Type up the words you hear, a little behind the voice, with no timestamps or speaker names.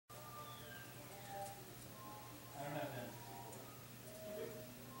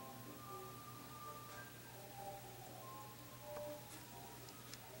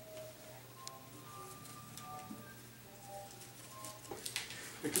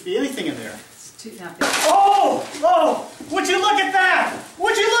There could be anything in there. It's too not big. Oh! Oh! Would you look at that?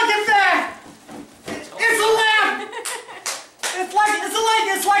 Would you look at that? It's a lamp!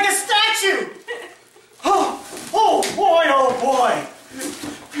 It's like a statue! Oh! Oh boy, oh boy!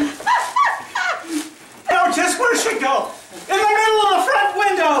 No, just where it should go! In the middle of the front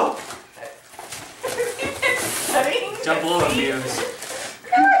window! Jump below it, views.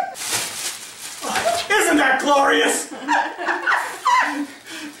 Isn't that glorious?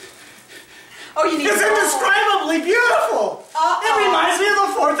 Oh, you need It's indescribably beautiful! It reminds me of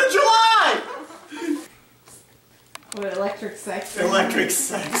the 4th of July! What, electric sex? Electric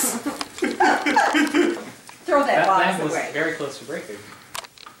sex. Throw that box lamp was away. very close to breaking.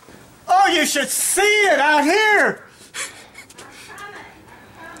 Oh, you should see it out here!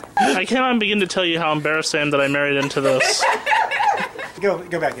 I cannot begin to tell you how embarrassed I am that I married into this. Go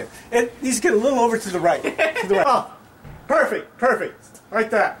back in. It needs to get a little over to the right. To the right. Oh, perfect, perfect. Like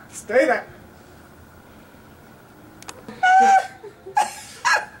that. Stay there.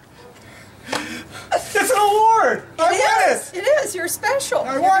 It's an award! I won it! It is. You're special.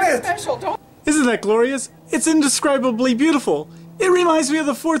 I want You're it. Special. Don't. Isn't that glorious? It's indescribably beautiful. It reminds me of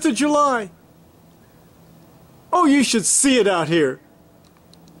the 4th of July. Oh, you should see it out here.